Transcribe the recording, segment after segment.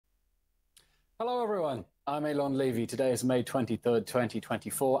Hello everyone, I'm Elon Levy. Today is May 23rd,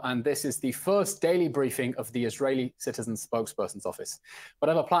 2024, and this is the first daily briefing of the Israeli Citizens Spokesperson's office.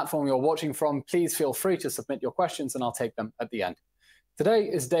 Whatever platform you're watching from, please feel free to submit your questions and I'll take them at the end. Today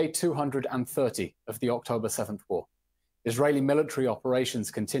is day 230 of the October 7th war. Israeli military operations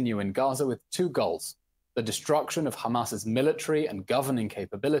continue in Gaza with two goals: the destruction of Hamas's military and governing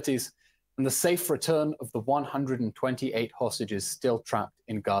capabilities, and the safe return of the 128 hostages still trapped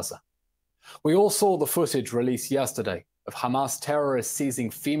in Gaza. We all saw the footage released yesterday of Hamas terrorists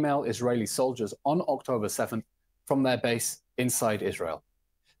seizing female Israeli soldiers on October 7th from their base inside Israel.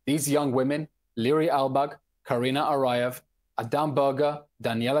 These young women, Liri Albag, Karina Arayev, Adam Berger,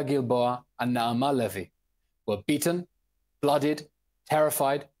 Daniela Gilboa, and Naama Levy, were beaten, bloodied,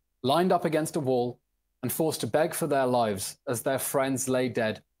 terrified, lined up against a wall, and forced to beg for their lives as their friends lay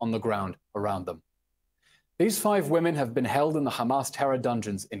dead on the ground around them. These 5 women have been held in the Hamas terror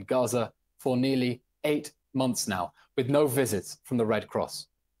dungeons in Gaza for nearly 8 months now, with no visits from the Red Cross.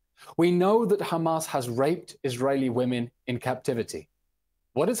 We know that Hamas has raped Israeli women in captivity.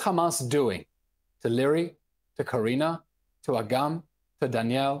 What is Hamas doing to Liri, to Karina, to Agam, to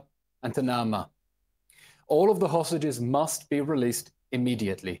Danielle, and to Naama? All of the hostages must be released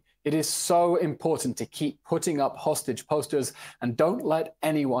immediately. It is so important to keep putting up hostage posters and don't let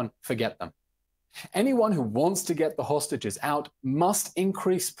anyone forget them. Anyone who wants to get the hostages out must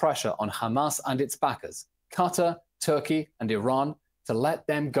increase pressure on Hamas and its backers, Qatar, Turkey, and Iran, to let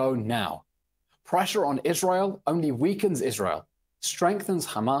them go now. Pressure on Israel only weakens Israel, strengthens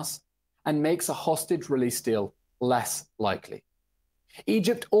Hamas, and makes a hostage release deal less likely.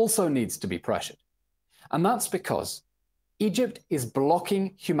 Egypt also needs to be pressured. And that's because Egypt is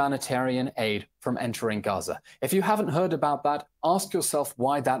blocking humanitarian aid from entering Gaza. If you haven't heard about that, ask yourself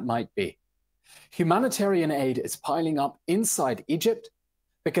why that might be. Humanitarian aid is piling up inside Egypt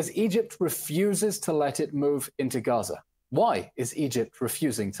because Egypt refuses to let it move into Gaza. Why is Egypt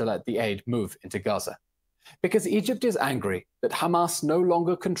refusing to let the aid move into Gaza? Because Egypt is angry that Hamas no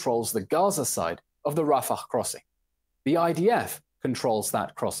longer controls the Gaza side of the Rafah crossing. The IDF controls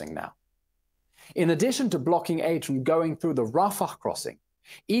that crossing now. In addition to blocking aid from going through the Rafah crossing,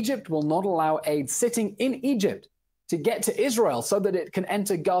 Egypt will not allow aid sitting in Egypt to get to Israel so that it can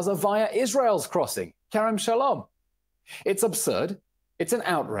enter Gaza via Israel's crossing, Kerem Shalom. It's absurd, it's an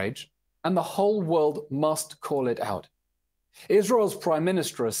outrage, and the whole world must call it out. Israel's prime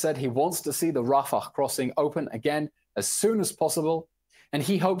minister has said he wants to see the Rafah crossing open again as soon as possible, and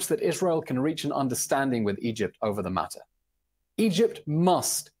he hopes that Israel can reach an understanding with Egypt over the matter. Egypt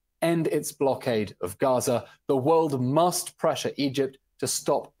must end its blockade of Gaza. The world must pressure Egypt to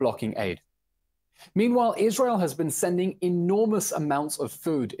stop blocking aid. Meanwhile, Israel has been sending enormous amounts of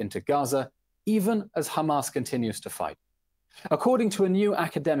food into Gaza, even as Hamas continues to fight. According to a new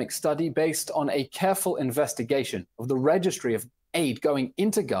academic study based on a careful investigation of the registry of aid going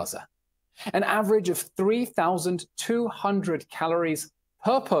into Gaza, an average of 3,200 calories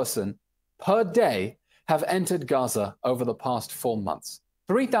per person per day have entered Gaza over the past 4 months.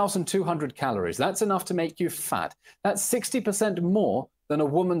 3,200 calories, that's enough to make you fat. That's 60% more than a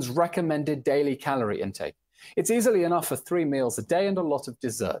woman's recommended daily calorie intake. It's easily enough for 3 meals a day and a lot of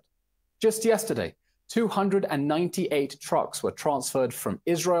dessert. Just yesterday, 298 trucks were transferred from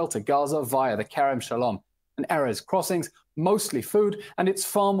Israel to Gaza via the Kerem Shalom and Erez crossings, mostly food, and it's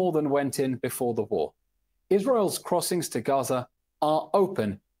far more than went in before the war. Israel's crossings to Gaza are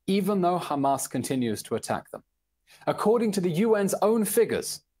open, even though Hamas continues to attack them. According to the UN's own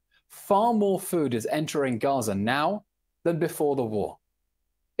figures, far more food is entering Gaza now than before the war.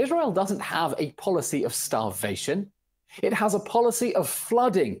 Israel doesn't have a policy of starvation. It has a policy of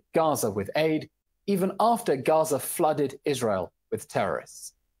flooding Gaza with aid, even after Gaza flooded Israel with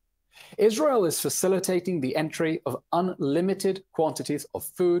terrorists. Israel is facilitating the entry of unlimited quantities of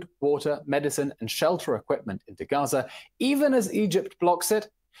food, water, medicine, and shelter equipment into Gaza, even as Egypt blocks it,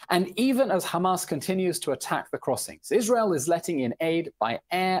 and even as Hamas continues to attack the crossings. Israel is letting in aid by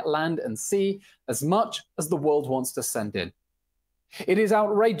air, land, and sea as much as the world wants to send in. It is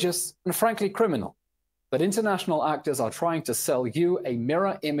outrageous and frankly criminal that international actors are trying to sell you a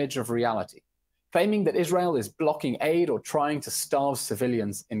mirror image of reality, claiming that Israel is blocking aid or trying to starve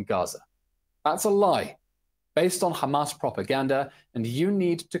civilians in Gaza. That's a lie, based on Hamas propaganda, and you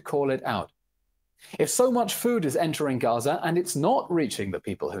need to call it out. If so much food is entering Gaza and it's not reaching the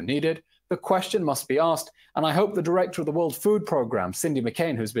people who need it, the question must be asked, and I hope the director of the World Food Programme, Cindy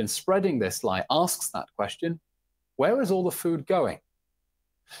McCain, who's been spreading this lie, asks that question: where is all the food going?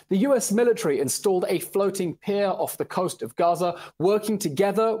 The US military installed a floating pier off the coast of Gaza, working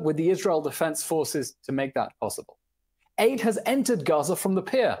together with the Israel Defense Forces to make that possible. Aid has entered Gaza from the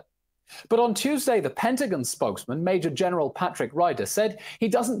pier. But on Tuesday, the Pentagon spokesman, Major General Patrick Ryder, said he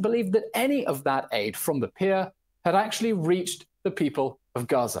doesn't believe that any of that aid from the pier had actually reached the people of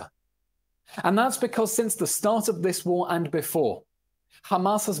Gaza. And that's because since the start of this war and before,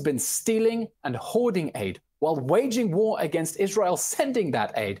 Hamas has been stealing and hoarding aid while waging war against Israel, sending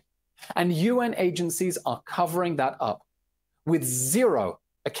that aid. And UN agencies are covering that up with zero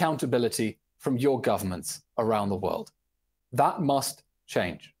accountability from your governments around the world. That must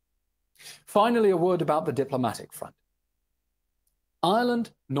change. Finally, a word about the diplomatic front.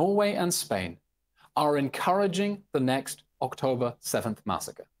 Ireland, Norway, and Spain are encouraging the next October 7th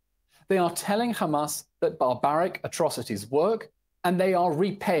massacre. They are telling Hamas that barbaric atrocities work, and they are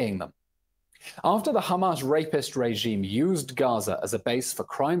repaying them. After the Hamas rapist regime used Gaza as a base for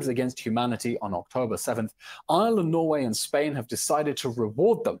crimes against humanity on October 7th, Ireland, Norway, and Spain have decided to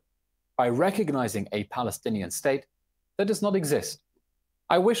reward them by recognizing a Palestinian state that does not exist.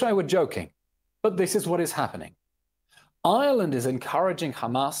 I wish I were joking, but this is what is happening. Ireland is encouraging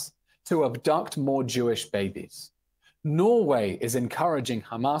Hamas to abduct more Jewish babies. Norway is encouraging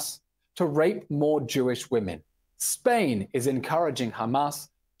Hamas to rape more Jewish women. Spain is encouraging Hamas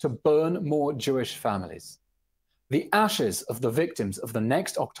to burn more Jewish families. The ashes of the victims of the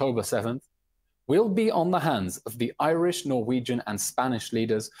next October 7th will be on the hands of the Irish, Norwegian, and Spanish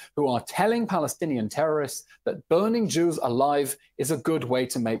leaders who are telling Palestinian terrorists that burning Jews alive is a good way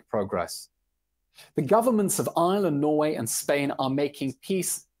to make progress. The governments of Ireland, Norway, and Spain are making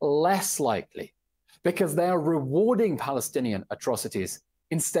peace less likely because they are rewarding Palestinian atrocities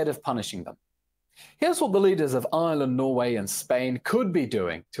instead of punishing them. Here's what the leaders of Ireland, Norway, and Spain could be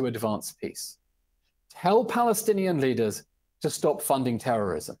doing to advance peace. Tell Palestinian leaders to stop funding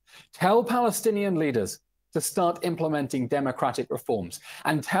terrorism. Tell Palestinian leaders to start implementing democratic reforms.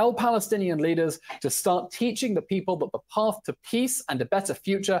 And tell Palestinian leaders to start teaching the people that the path to peace and a better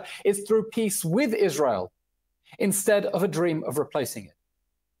future is through peace with Israel, instead of a dream of replacing it.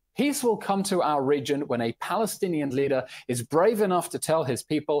 Peace will come to our region when a Palestinian leader is brave enough to tell his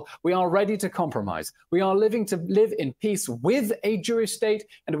people, we are ready to compromise. We are living to live in peace with a Jewish state,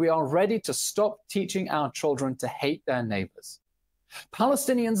 and we are ready to stop teaching our children to hate their neighbors.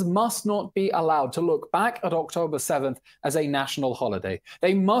 Palestinians must not be allowed to look back at October 7th as a national holiday.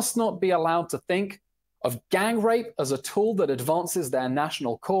 They must not be allowed to think of gang rape as a tool that advances their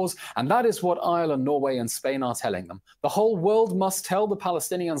national cause, and that is what Ireland, Norway, and Spain are telling them. The whole world must tell the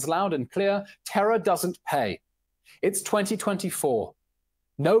Palestinians loud and clear, terror doesn't pay. It's 2024.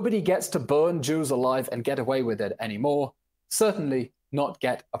 Nobody gets to burn Jews alive and get away with it anymore, certainly not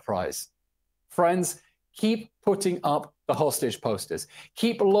get a prize. Friends, keep putting up the hostage posters.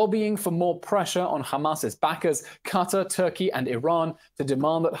 Keep lobbying for more pressure on Hamas's backers, Qatar, Turkey, and Iran, to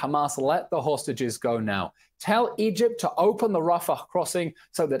demand that Hamas let the hostages go now. Tell Egypt to open the Rafah crossing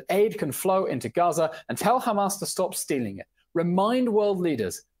so that aid can flow into Gaza, and tell Hamas to stop stealing it. Remind world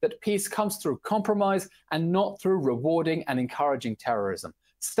leaders that peace comes through compromise and not through rewarding and encouraging terrorism.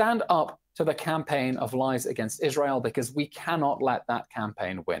 Stand up to the campaign of lies against Israel, because we cannot let that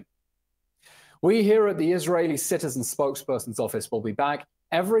campaign win. We here at the Israeli Citizens Spokesperson's office will be back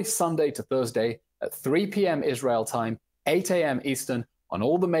every Sunday to Thursday at 3 p.m. Israel time, 8 a.m. Eastern, on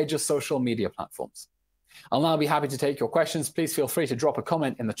all the major social media platforms. I'll now be happy to take your questions. Please feel free to drop a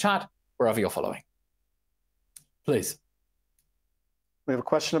comment in the chat wherever you're following. Please. We have a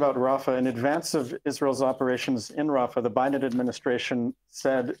question about Rafah. In advance of Israel's operations in Rafah, the Biden administration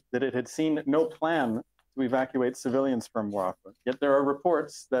said that it had seen no plan to evacuate civilians from Rafah. Yet there are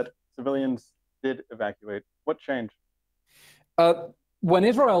reports that civilians did evacuate. What changed? When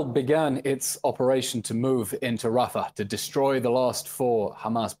Israel began its operation to move into Rafah to destroy the last 4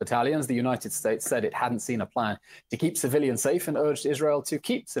 Hamas battalions, the United States said it hadn't seen a plan to keep civilians safe and urged Israel to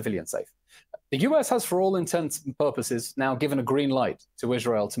keep civilians safe. The US has, for all intents and purposes, now given a green light to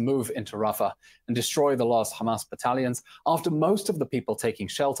Israel to move into Rafah and destroy the last Hamas battalions, after most of the people taking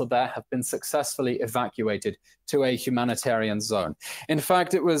shelter there have been successfully evacuated to a humanitarian zone. In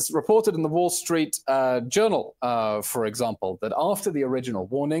fact, it was reported in the Wall Street Journal, for example, that after the original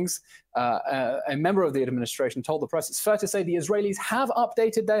warnings, a member of the administration told the press it's fair to say the Israelis have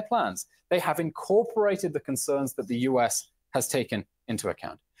updated their plans. They have incorporated the concerns that the US has taken into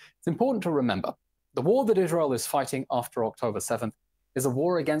account. It's important to remember, the war that Israel is fighting after October 7th is a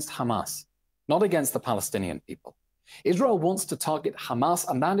war against Hamas, not against the Palestinian people. Israel wants to target Hamas,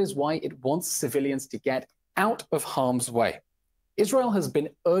 and that is why it wants civilians to get out of harm's way. Israel has been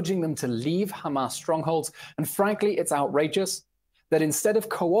urging them to leave Hamas strongholds, and frankly, it's outrageous that instead of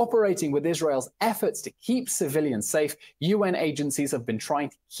cooperating with Israel's efforts to keep civilians safe, UN agencies have been trying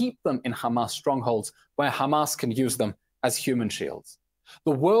to keep them in Hamas strongholds where Hamas can use them as human shields.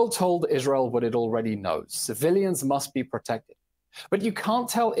 The world told Israel what it already knows. Civilians must be protected. But you can't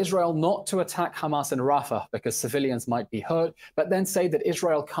tell Israel not to attack Hamas in Rafah because civilians might be hurt, but then say that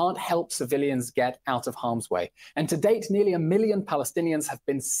Israel can't help civilians get out of harm's way. And to date, nearly 1 million Palestinians have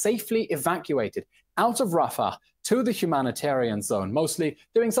been safely evacuated out of Rafah to the humanitarian zone, mostly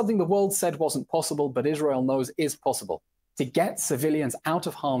doing something the world said wasn't possible, but Israel knows is possible: to get civilians out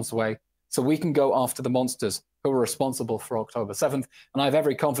of harm's way so we can go after the monsters who are responsible for October 7th. And I have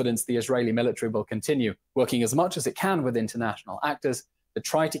every confidence the Israeli military will continue working as much as it can with international actors to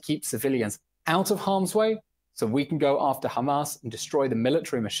try to keep civilians out of harm's way so we can go after Hamas and destroy the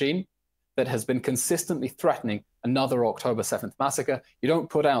military machine that has been consistently threatening another October 7th massacre. You don't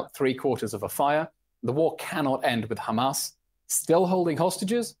put out 3/4 of a fire. The war cannot end with Hamas still holding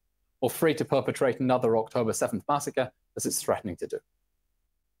hostages or free to perpetrate another October 7th massacre as it's threatening to do.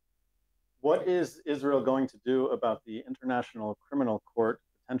 What is Israel going to do about the International Criminal Court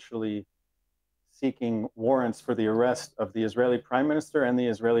potentially seeking warrants for the arrest of the Israeli Prime Minister and the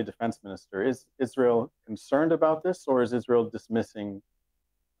Israeli Defense Minister? Is Israel concerned about this, or is Israel dismissing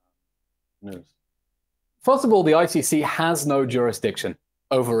news? First of all, the ICC has no jurisdiction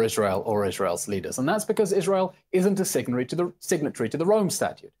over Israel or Israel's leaders, and that's because Israel isn't a signatory to the Rome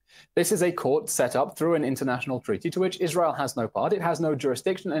Statute. This is a court set up through an international treaty to which Israel has no part, it has no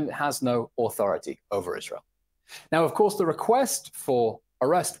jurisdiction, and it has no authority over Israel. Now, of course, the request for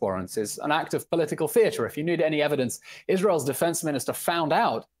arrest warrants is an act of political theater. If you need any evidence, Israel's defense minister found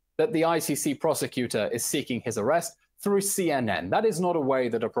out that the ICC prosecutor is seeking his arrest through CNN. That is not a way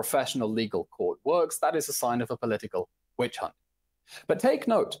that a professional legal court works. That is a sign of a political witch hunt. But take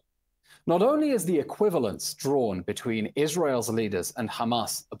note, not only is the equivalence drawn between Israel's leaders and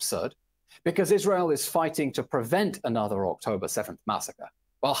Hamas absurd, because Israel is fighting to prevent another October 7th massacre,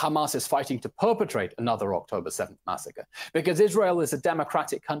 while Hamas is fighting to perpetrate another October 7th massacre, because Israel is a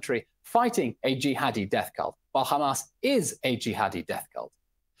democratic country fighting a jihadi death cult, while Hamas is a jihadi death cult.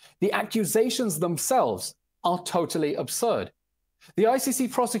 The accusations themselves are totally absurd. The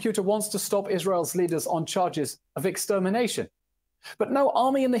ICC prosecutor wants to stop Israel's leaders on charges of extermination. But no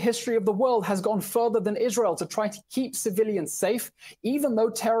army in the history of the world has gone further than Israel to try to keep civilians safe, even though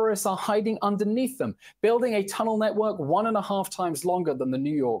terrorists are hiding underneath them, building a tunnel network 1.5 times longer than the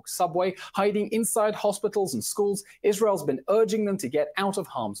New York subway, hiding inside hospitals and schools. Israel's been urging them to get out of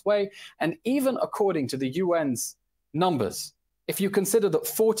harm's way. And even according to the UN's numbers, if you consider that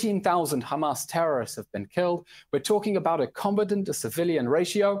 14,000 Hamas terrorists have been killed, we're talking about a combatant to civilian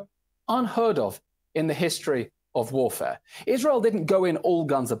ratio unheard of in the history of warfare. Israel didn't go in all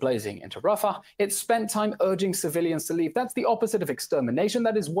guns a-blazing into Rafah. It spent time urging civilians to leave. That's the opposite of extermination.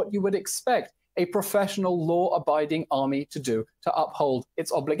 That is what you would expect a professional, law-abiding army to do to uphold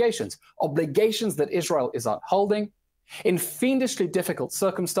its obligations. Obligations that Israel is upholding in fiendishly difficult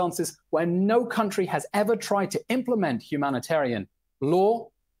circumstances where no country has ever tried to implement humanitarian law,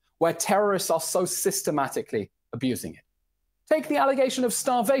 where terrorists are so systematically abusing it. Take the allegation of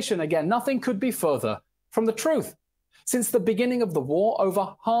starvation again. Nothing could be further from the truth. Since the beginning of the war,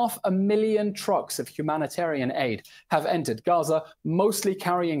 over 500,000 trucks of humanitarian aid have entered Gaza, mostly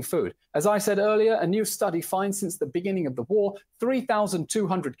carrying food. As I said earlier, a new study finds since the beginning of the war,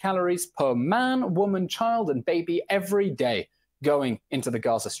 3,200 calories per man, woman, child, and baby every day going into the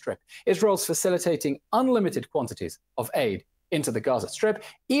Gaza Strip. Israel's facilitating unlimited quantities of aid into the Gaza Strip,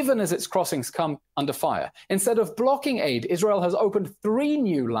 even as its crossings come under fire. Instead of blocking aid, Israel has opened 3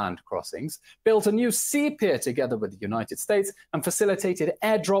 new land crossings, built a new sea pier together with the United States, and facilitated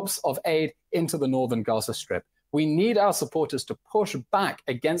airdrops of aid into the northern Gaza Strip. We need our supporters to push back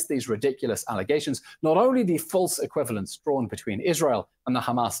against these ridiculous allegations, not only the false equivalence drawn between Israel and the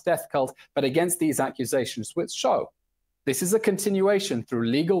Hamas death cult, but against these accusations which show this is a continuation through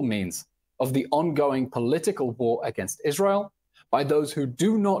legal means of the ongoing political war against Israel, by those who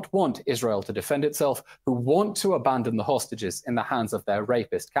do not want Israel to defend itself, who want to abandon the hostages in the hands of their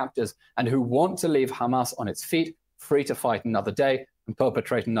rapist captors, and who want to leave Hamas on its feet, free to fight another day and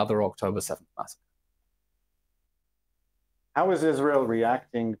perpetrate another October 7th massacre. How is Israel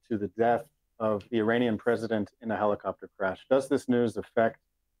reacting to the death of the Iranian president in a helicopter crash? Does this news affect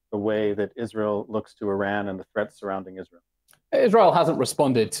the way that Israel looks to Iran and the threats surrounding Israel? Israel hasn't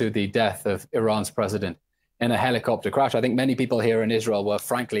responded to the death of Iran's president in a helicopter crash. I think many people here in Israel were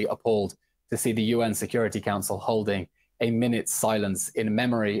frankly appalled to see the UN Security Council holding a minute's silence in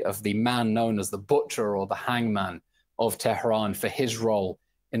memory of the man known as the butcher or the hangman of Tehran for his role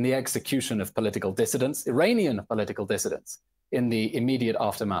in the execution of political dissidents, Iranian political dissidents, in the immediate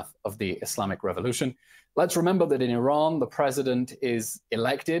aftermath of the Islamic Revolution. Let's remember that in Iran, the president is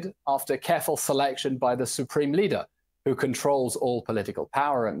elected after careful selection by the supreme leader, who controls all political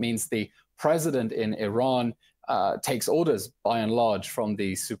power. It means the president in Iran takes orders, by and large, from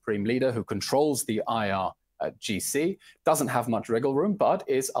the supreme leader who controls the IRGC, doesn't have much wriggle room, but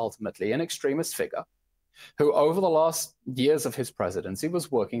is ultimately an extremist figure who, over the last years of his presidency,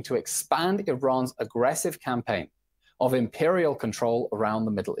 was working to expand Iran's aggressive campaign of imperial control around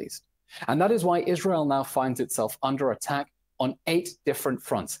the Middle East. And that is why Israel now finds itself under attack on 8 different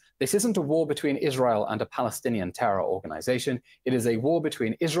fronts. This isn't a war between Israel and a Palestinian terror organization. It is a war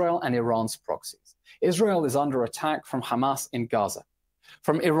between Israel and Iran's proxies. Israel is under attack from Hamas in Gaza,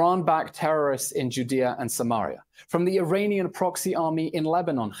 from Iran-backed terrorists in Judea and Samaria, from the Iranian proxy army in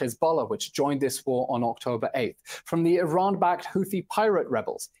Lebanon, Hezbollah, which joined this war on October 8th, from the Iran-backed Houthi pirate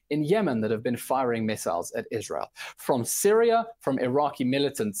rebels in Yemen that have been firing missiles at Israel, from Syria, from Iraqi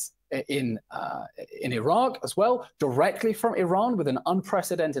militants in Iraq as well, directly from Iran with an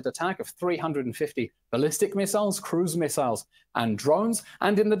unprecedented attack of 350 ballistic missiles, cruise missiles, and drones,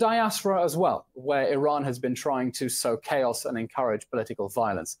 and in the diaspora as well, where Iran has been trying to sow chaos and encourage political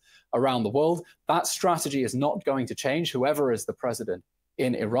violence around the world. That strategy is not going to change, whoever is the president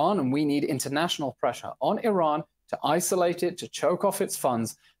in Iran, and we need international pressure on Iran to isolate it, to choke off its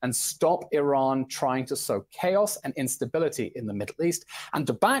funds, and stop Iran trying to sow chaos and instability in the Middle East, and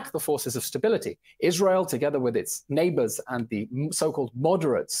to back the forces of stability. Israel, together with its neighbors and the so-called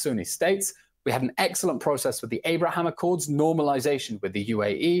moderate Sunni states, we had an excellent process with the Abraham Accords, normalization with the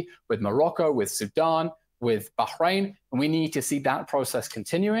UAE, with Morocco, with Sudan, with Bahrain, and we need to see that process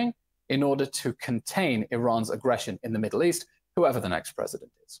continuing in order to contain Iran's aggression in the Middle East, whoever the next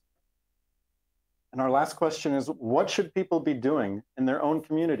president is. And our last question is, what should people be doing in their own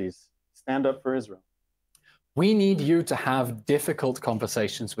communities to stand up for Israel? We need you to have difficult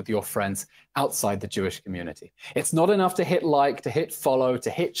conversations with your friends outside the Jewish community. It's not enough to hit like, to hit follow, to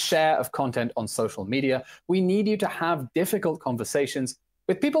hit share of content on social media. We need you to have difficult conversations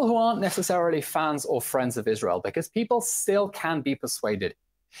with people who aren't necessarily fans or friends of Israel, because people still can be persuaded.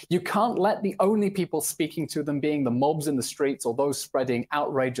 You can't let the only people speaking to them being the mobs in the streets or those spreading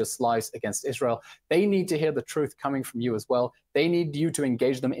outrageous lies against Israel. They need to hear the truth coming from you as well. They need you to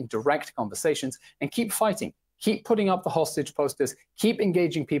engage them in direct conversations and keep fighting. Keep putting up the hostage posters. Keep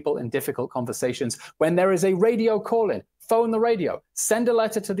engaging people in difficult conversations. When there is a radio call-in, phone the radio. Send a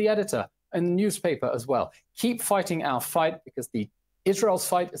letter to the editor in the newspaper as well. Keep fighting our fight, because Israel's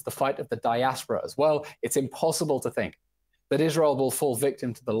fight is the fight of the diaspora as well. It's impossible to think that Israel will fall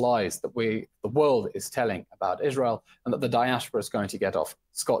victim to the lies that the world is telling about Israel, and that the diaspora is going to get off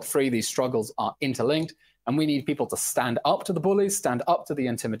scot-free. These struggles are interlinked, and we need people to stand up to the bullies, stand up to the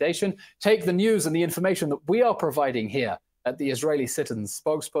intimidation, take the news and the information that we are providing here at the Israeli Citizens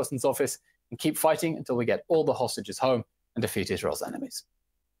Spokesperson's office, and keep fighting until we get all the hostages home and defeat Israel's enemies.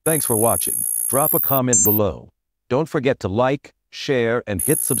 Thanks for watching. Drop a comment below. Don't forget to like, share, and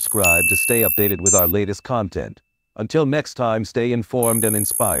hit subscribe to stay updated with our latest content. Until next time, stay informed and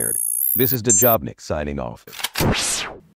inspired. This is Dejobnik signing off.